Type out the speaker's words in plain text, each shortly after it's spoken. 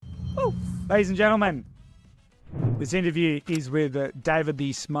Woo. Ladies and gentlemen, this interview is with David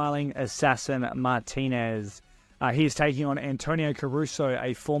the Smiling Assassin Martinez. He is taking on Antonio Caruso,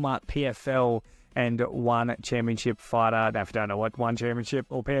 a former PFL and one championship fighter. Now, if you don't know what one championship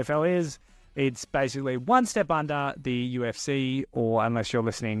or PFL is, it's basically one step under the UFC, or unless you're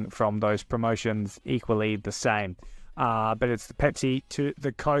listening from those promotions, equally the same. But it's the Pepsi to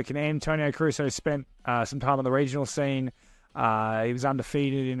the Coke. And Antonio Caruso spent some time on the regional scene. He was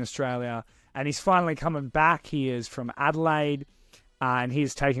undefeated in Australia. And he's finally coming back. He is from Adelaide. And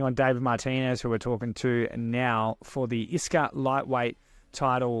he's taking on David Martinez, who we're talking to now, for the ISCA lightweight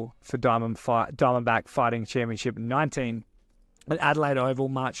title for Diamondback Fighting Championship 19 at Adelaide Oval,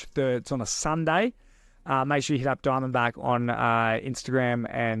 March 3rd. It's on a Sunday. Make sure you hit up Diamondback on Instagram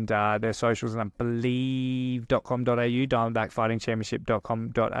and their socials, and I believe .com.au,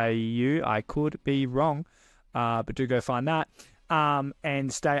 diamondbackfightingchampionship.com.au. I could be wrong, but do go find that.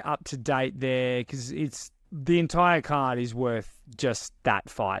 And stay up to date there, because the entire card is worth just that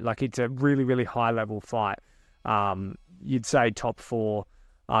fight. Like, it's a really, really high level fight. You'd say top four,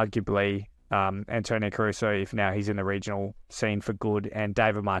 arguably, Antonio Caruso, if now he's in the regional scene for good, and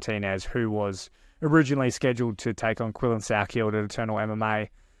David Martinez, who was originally scheduled to take on Quillan Southfield at Eternal MMA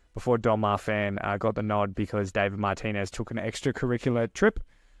before Don Marfan got the nod because David Martinez took an extracurricular trip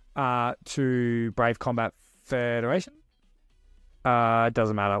to Brave Combat Federation. It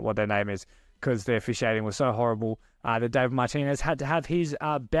doesn't matter what their name is, because their officiating was so horrible that David Martinez had to have his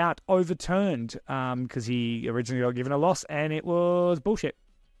bout overturned because he originally got given a loss and it was bullshit.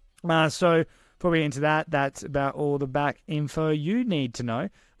 So before we get into that, that's about all the back info you need to know.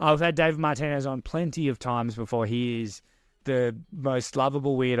 I've had David Martinez on plenty of times before. He is the most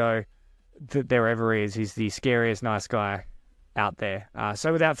lovable weirdo that there ever is. He's the scariest nice guy out there.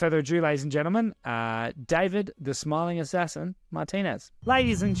 So without further ado, ladies and gentlemen, David the Smiling Assassin Martinez.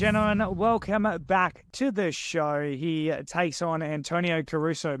 Ladies and gentlemen, welcome back to the show. He takes on Antonio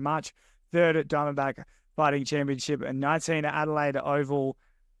Caruso March 3rd at Diamondback Fighting Championship 19 at Adelaide Oval.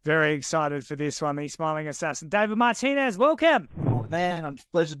 Very excited for this one. The Smiling Assassin David Martinez, welcome. Oh man, it's a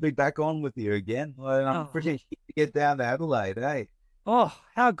pleasure to be back on with you again. I'm pretty keen to get down to Adelaide, eh? Oh,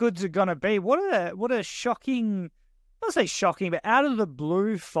 how good's it gonna be? What a shocking, I'll say shocking, but out of the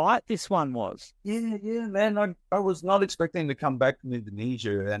blue fight this one was. Yeah, man. I was not expecting to come back from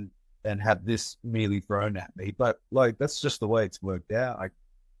Indonesia and have this merely thrown at me, but like that's just the way it's worked out. I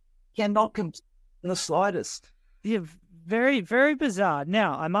cannot come in the slightest. Yeah, very, very bizarre.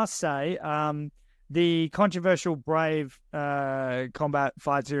 Now, I must say, the controversial Brave Combat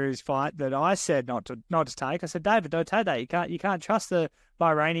Fight Series fight that I said not to take, I said, David, don't take that. You can't trust the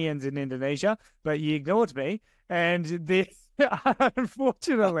Bahrainians in Indonesia, but you ignored me. And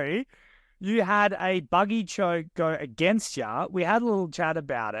unfortunately, you had a buggy choke go against you. We had a little chat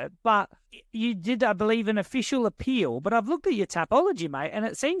about it, but you did, I believe, an official appeal. But I've looked at your tapology, mate, and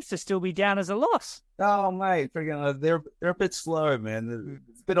it seems to still be down as a loss. Oh, mate, they're a bit slow, man.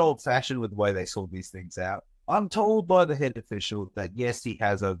 It's a bit old-fashioned with the way they sort these things out. I'm told by the head official that, yes, he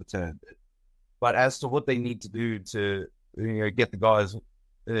has overturned it. But as to what they need to do to get the guys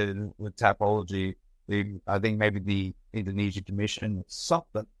with tapology, I think maybe the Indonesia Commission,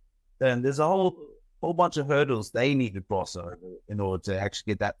 something, then there's a whole bunch of hurdles they need to cross over in order to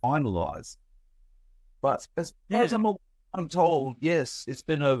actually get that finalized. But as I'm told, yes, it's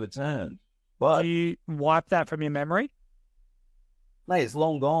been overturned. But do you wipe that from your memory? Mate, it's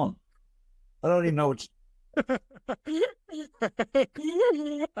long gone. I don't even know what.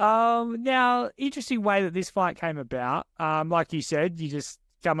 Now, interesting way that this fight came about. Like you said, you just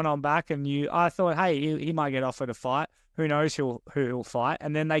coming on back, and I thought, hey, he might get offered a fight. Who knows who he'll fight?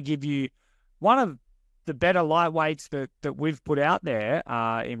 And then they give you one of the better lightweights that we've put out there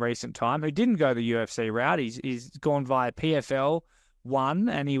in recent time, who didn't go the UFC route. He's gone via PFL. One,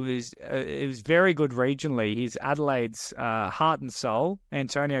 and it was very good regionally. He's Adelaide's heart and soul,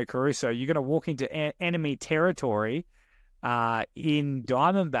 Antonio Caruso. You're going to walk into enemy territory in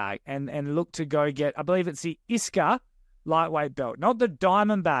Diamondback and look to go get, I believe it's the ISCA lightweight belt, not the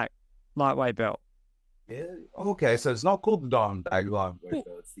Diamondback lightweight belt. Yeah. Okay, so it's not called the Diamondback lightweight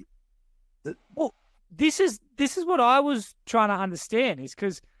belt. Well, this is what I was trying to understand, is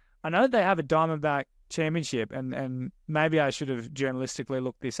because I know they have a Diamondback championship, and maybe I should have journalistically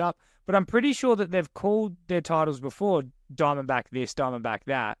looked this up, but I'm pretty sure that they've called their titles before Diamondback this, Diamondback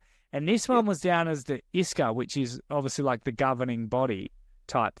that, and this one was down as the ISCA, which is obviously like the governing body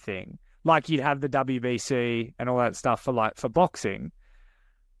type thing, like you'd have the WBC and all that stuff for boxing.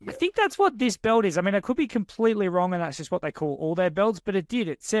 I think that's what this belt is. I mean, I could be completely wrong, and that's just what they call all their belts, but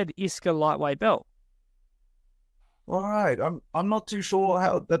it said ISCA lightweight belt. All right. I'm not too sure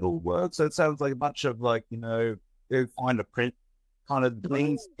how that all works. It sounds like a bunch of like, they find a print kind of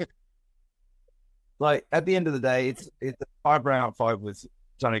things. Like at the end of the day, it's a 5-round fight with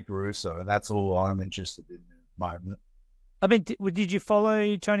Tony Caruso, and that's all I'm interested in at the moment. I mean, did you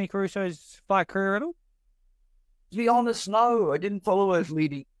follow Tony Caruso's fight career at all? To be honest, no, I didn't follow it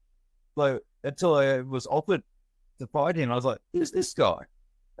leading like until I was offered to fight him. I was like, "Who's this guy?"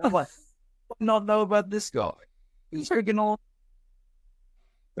 I'm like, "I not know about this guy." He's freaking on.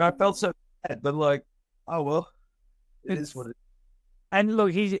 And I felt so bad, but like, oh well, it is what it is. And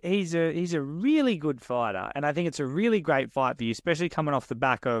look, he's a really good fighter, and I think it's a really great fight for you, especially coming off the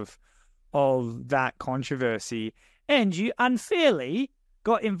back of that controversy. And you unfairly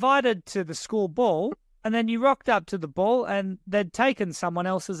got invited to the school ball, and then you rocked up to the ball, and they'd taken someone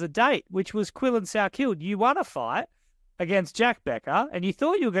else as a date, which was Quillan Sourkild. You won a fight against Jack Becker, and you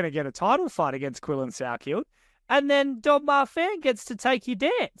thought you were going to get a title fight against Quillan Sourkild, and then Don Marfan gets to take your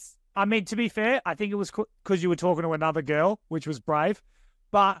dance. I mean, to be fair, I think it was because you were talking to another girl, which was brave.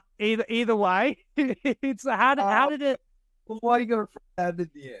 But either way, it's how did it? Well, why are you going to out in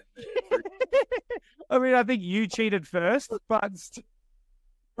the end? I mean, I think you cheated first, but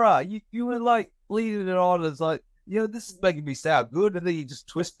right, you were like leading it on as like, this is making me sound good, and then you just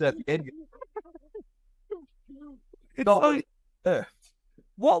twist it at the end.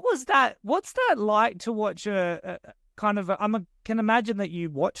 What was that? What's that like to watch a kind of? Can imagine that you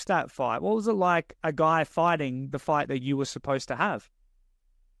watched that fight. What was it like? A guy fighting the fight that you were supposed to have.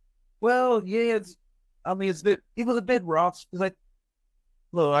 Well, yeah, it was a bit rough because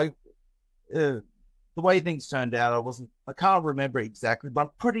the way things turned out, I can't remember exactly, but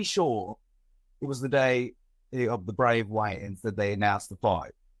I'm pretty sure it was the day of the Brave weigh-ins that they announced the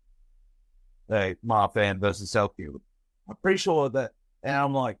fight. Marfan versus Selkield. I'm pretty sure that, and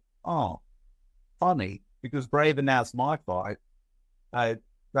I'm like, oh, funny, because Brave announced my fight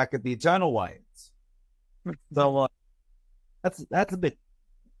back at the Eternal weigh-ins. So I'm like, that's a bit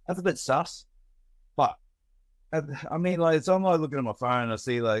sus. But I mean, like, so I'm like looking at my phone and I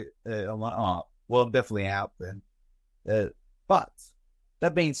see like, I'm like, oh, well, I'm definitely out then. But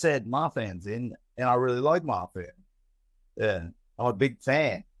that being said, Marfan's in, and I really like Marfan. I'm a big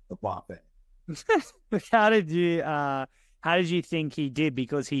fan of Marfan. How did you think he did?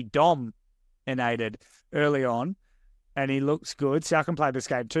 Because he dominated early on, and he looks good. So I can play this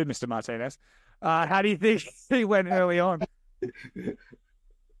game too, Mr. Martinez. How do you think he went early on?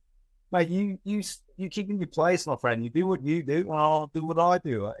 Mate, you keep in your place, my friend. You do what you do, I'll do what I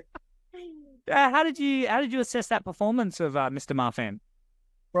do. Eh? How did you assess that performance of Mr. Marfan?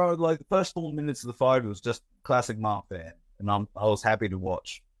 Bro, like the first 4 minutes of the fight was just classic Marfan, and I was happy to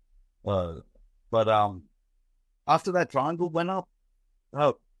watch. But after that triangle went up,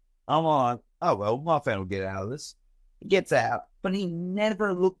 I'm like, oh well, Marfan will get out of this. He gets out, but he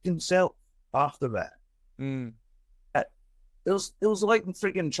never looked himself after that. Mm. It was like the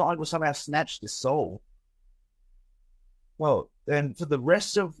freaking triangle somehow snatched his soul. Well, then for the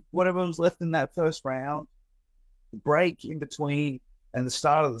rest of whatever was left in that first round, the break in between and the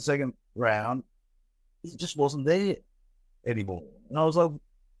start of the second round, he just wasn't there anymore. And I was like,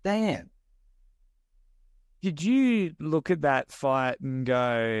 damn. Did you look at that fight and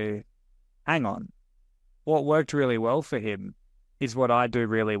go, hang on, what worked really well for him is what I do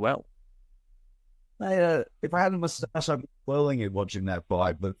really well? Hey, if I had a mustache, I'd be swirling it watching that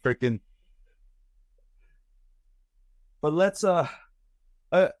fight, but freaking. But let's, look,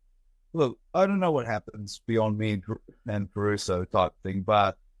 I don't know what happens beyond me and Caruso type thing,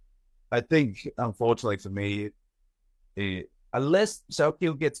 but I think, unfortunately for me, unless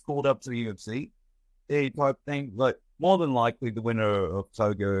Sokiel gets called up to the UFC, type thing, like, more than likely the winner of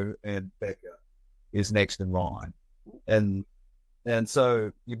Togo and Becker is next in line. And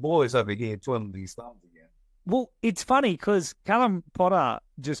so your boys over here twiddling these thumbs again. Well, it's funny because Callum Potter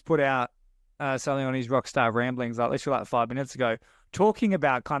just put out something on his Rockstar Ramblings literally 5 minutes ago, talking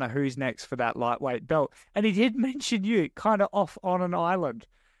about kind of who's next for that lightweight belt. And he did mention you kind of off on an island.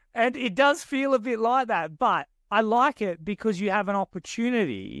 And it does feel a bit like that, but I like it because you have an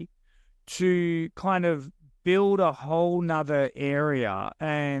opportunity to kind of build a whole nother area.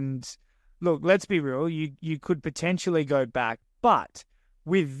 And look, let's be real, you could potentially go back. But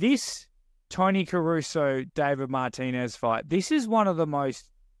with this Tony Caruso, David Martinez fight, this is one of the most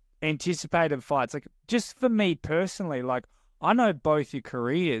anticipated fights. Like, just for me personally, like, I know both your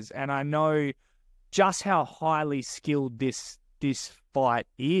careers and I know just how highly skilled this fight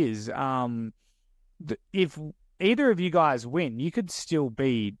is. If either of you guys win, you could still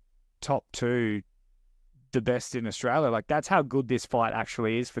be top two, the best in Australia. Like, that's how good this fight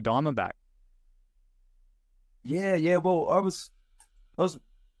actually is for Diamondback. Yeah. Well, I was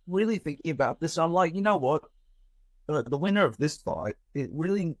really thinking about this. I'm like, you know what? The winner of this fight, it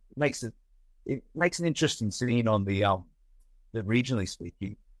really it makes an interesting scene on the regionally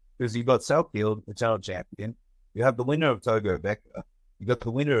speaking, because you've got Southfield, the channel champion. You have the winner of Togo Becca. You got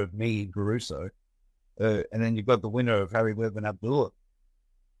the winner of me, Caruso, and then you've got the winner of Harry Webb and Abdullah.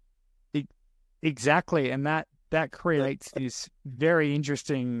 Exactly, and that creates this very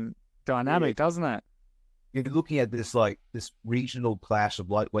interesting dynamic, doesn't it? You're looking at this regional clash of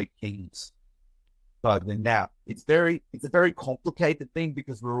lightweight kings. But then now it's a very complicated thing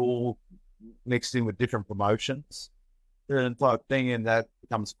because we're all mixed in with different promotions and type thing, and that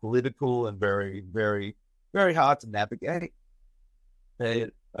becomes political and very, very, very hard to navigate.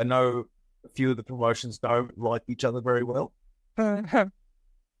 I know a few of the promotions don't like each other very well. Uh,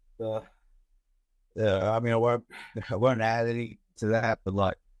 I mean, I won't add any to that, but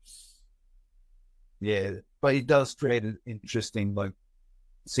like, yeah, but it does create an interesting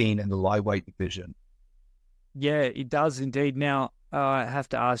scene in the lightweight division. Yeah, it does indeed. Now, I have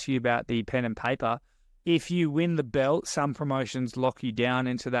to ask you about the pen and paper. If you win the belt, some promotions lock you down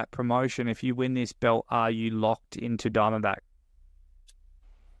into that promotion. If you win this belt, are you locked into Diamondback?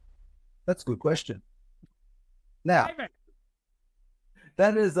 That's a good question. Now,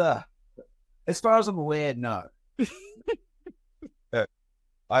 that is as far as I'm aware, no.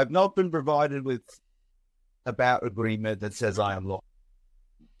 I've not been provided with a bout agreement that says I am locked.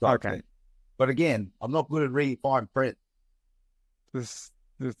 Okay. But again, I'm not good at reading fine print. It's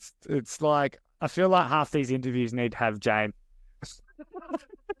like, I feel like half these interviews need to have James.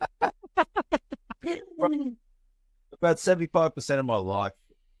 About 75% of my life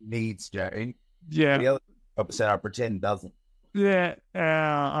needs Jane. Yeah. The other 5% I pretend doesn't. Yeah,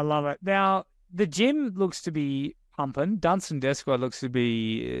 I love it. Now, the gym looks to be pumping. Dunstan Desquad looks to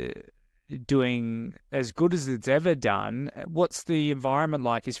be doing as good as it's ever done. What's the environment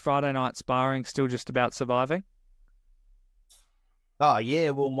like? Is Friday night sparring still just about surviving? Oh,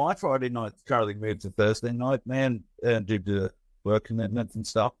 yeah. Well, my Friday night's currently moved to Thursday night, man, due to work commitments and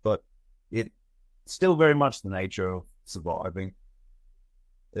stuff. But it's still very much the nature of surviving.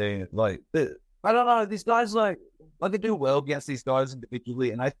 I don't know. These guys, they do well against these guys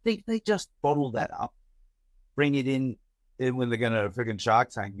individually. And I think they just bottle that up, bring it in when they're going to freaking Shark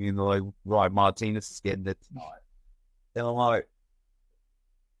Tank me, and they're like, right, Martinez is getting it tonight. And I'm like,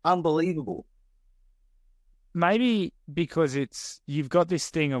 unbelievable. Maybe because you've got this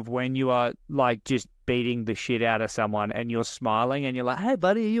thing of when you are like just beating the shit out of someone and you're smiling and you're like, hey,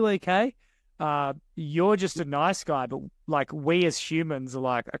 buddy, are you okay? You're just a nice guy, but like we as humans are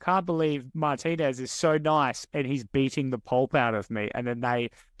like, I can't believe Martinez is so nice and he's beating the pulp out of me. And then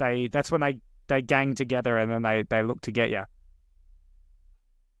that's when they gang together and then they look to get you.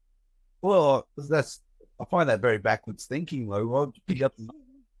 Well, I find that very backwards thinking, though. Well,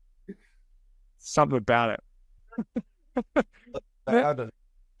 Something about it.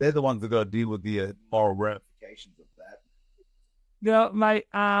 They're the ones that got to deal with the moral ramifications of that. Now, mate,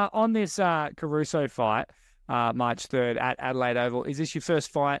 on this Caruso fight, March 3rd at Adelaide Oval, is this your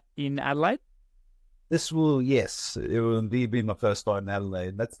first fight in Adelaide? Yes, it will indeed be my first fight in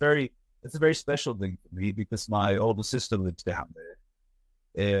Adelaide. That's a very special thing for me because my older sister lives down there.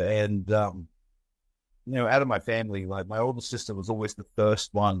 And out of my family, like my older sister was always the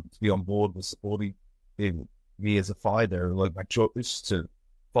first one to be on board with supporting me as a fighter, like my choice to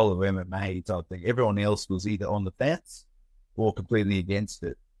follow MMA type thing. Everyone else was either on the fence or completely against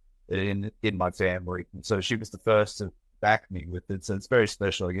it in my family. And so she was the first to back me with it. So it's very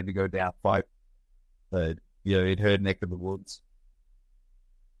special. I get to go down fight, in her neck of the woods.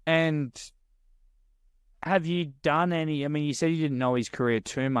 And have you done any, I mean, you said you didn't know his career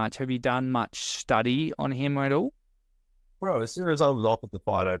too much. Have you done much study on him at all? Bro, as soon as I was off at the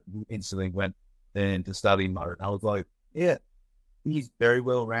fight, I instantly went into study mode. I was like, yeah, he's very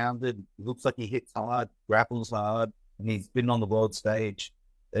well rounded. Looks like he hits hard, grapples hard, and he's been on the world stage.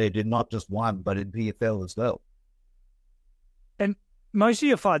 They did not just one, but in PFL as well. And most of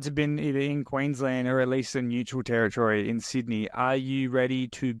your fights have been either in Queensland or at least in neutral territory in Sydney. Are you ready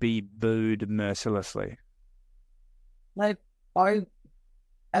to be booed mercilessly? Mate,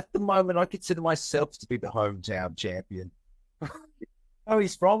 at the moment, I consider myself to be the hometown champion. Oh,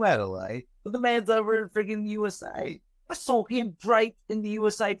 he's from Adelaide, but the man's over in freaking USA. I saw him draped in the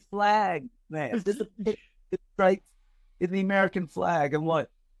USA flag, man. There's a draped in the American flag. I'm like,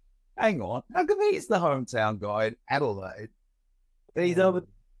 hang on, how come he's the hometown guy in Adelaide? And he's over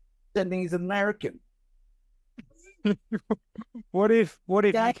pretending he's American. What if you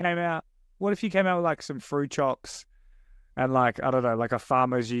came out? What if you came out with like some fruit chocks and like, I don't know, like a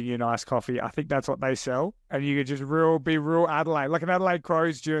Farmers Union iced coffee. I think that's what they sell. And you could just be real Adelaide, like an Adelaide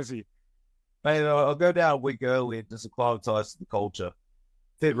Crows jersey. Mate, I'll go down a week early and just acclimatise to the culture.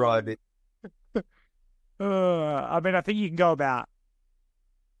 Fit right in. I mean, I think you can go about.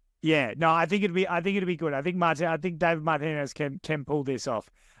 Yeah, no, I think it'd be good. I think David Martinez can pull this off.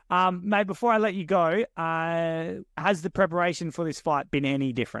 Mate, before I let you go, has the preparation for this fight been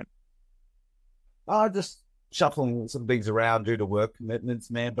any different? Just shuffling some things around due to work commitments,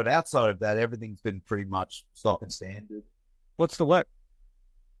 man. But outside of that, everything's been pretty much stock and standard. What's the work?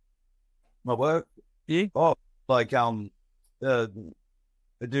 My work? Yeah. Oh, like I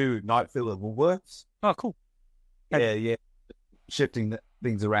do night fill at Woolworths. Oh, cool. Yeah. Shifting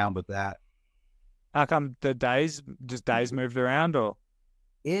things around with that. How come the days moved around, or?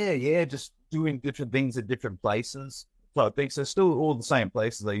 Yeah, just doing different things at different places. So I think so. Still all the same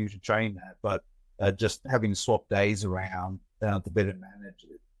places I usually train at, but just having swapped days around to better manage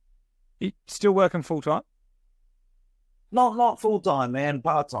it. You still working full time? Not full time, man.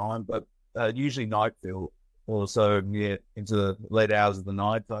 Part time, but usually night fill. Also, into the late hours of the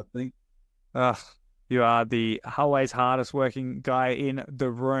night type thing. You are the always hardest working guy in the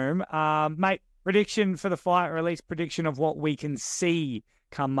room. Mate, prediction for the fight, or at least prediction of what we can see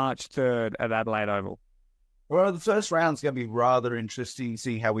come March 3rd at Adelaide Oval. Well, the first round's going to be rather interesting,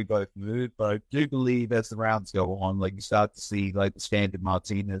 seeing how we both move. But I do believe as the rounds go on, like you start to see like the standard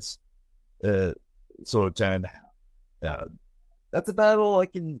Martinez sort of turn out. That's about all I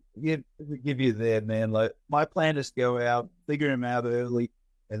can give you there, man. Like my plan is to go out, figure him out early,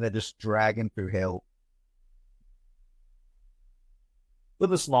 and then just drag him through hell.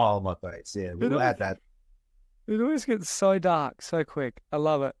 With a smile on my face, yeah. We'll add that. It always gets so dark so quick. I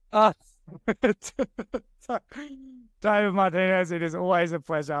love it. David Martinez, it is always a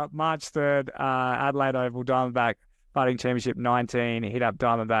pleasure. March 3rd, Adelaide Oval, Diamondback Fighting Championship 19. Hit up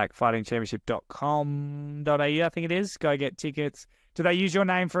diamondbackfightingchampionship.com.au, I think it is. Go get tickets. Do they use your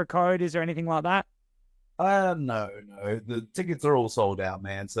name for a code? Is there anything like that? No. The tickets are all sold out,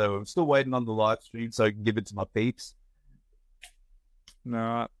 man. So I'm still waiting on the live stream so I can give it to my peeps. All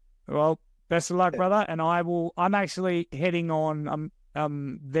right. Well, best of luck, brother. And I'm actually heading on.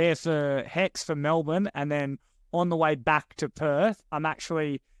 I'm there for Hex for Melbourne, and then on the way back to Perth, I'm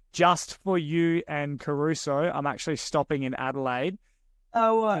actually just for you and Caruso. I'm actually stopping in Adelaide.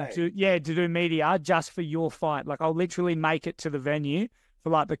 Oh, way. To do media just for your fight. Like I'll literally make it to the venue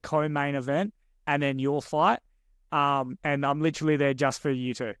for like the co-main event and then your fight. And I'm literally there just for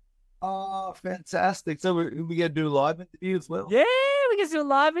you two. Oh, fantastic! So we gonna do a live interview as well? Yeah, we can do a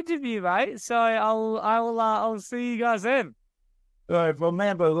live interview, mate. So I'll see you guys then. All right, well,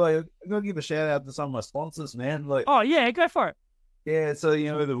 man, but like, I'm gonna give a shout out to some of my sponsors, man. Like, oh yeah, go for it. Yeah, so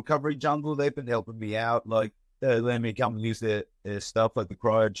the Recovery Jungle, they've been helping me out. Like, letting me come and use their stuff, like the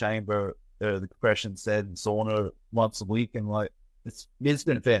cryo chamber, the compression set, and sauna once a week, and like it's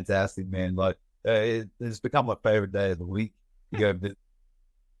been fantastic, man. Like, it's become my favorite day of the week.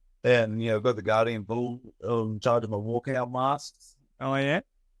 And got the Guardian Bull in charge of my walkout masks. Oh yeah,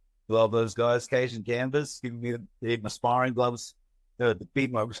 love those guys. Cajun Canvas giving me my sparring gloves to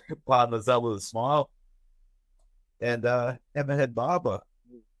beat my partners up with a smile. And Hammerhead Barber,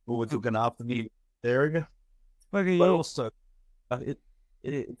 who was looking after me area. Look at but you. Also,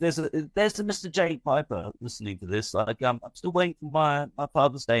 there's a Mr. Jay Piper listening to this. Like, I'm still waiting for my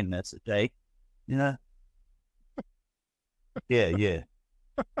Father's Day message, Jay. Yeah.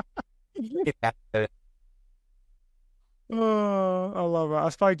 Oh, I love it. I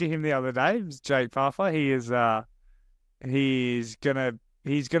spoke to him the other day. It was Jake Puffer. He's gonna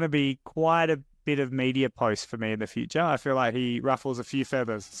be quite a bit of media post for me in the future. I feel like he ruffles a few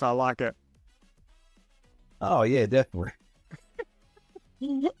feathers, so I like it. Oh yeah, definitely.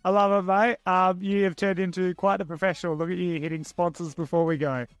 I love it, mate. You have turned into quite a professional. Look at you hitting sponsors before we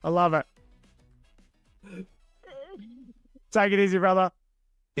go. I love it. Take it easy, brother.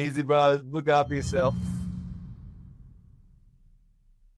 Easy, brother. Look after yourself.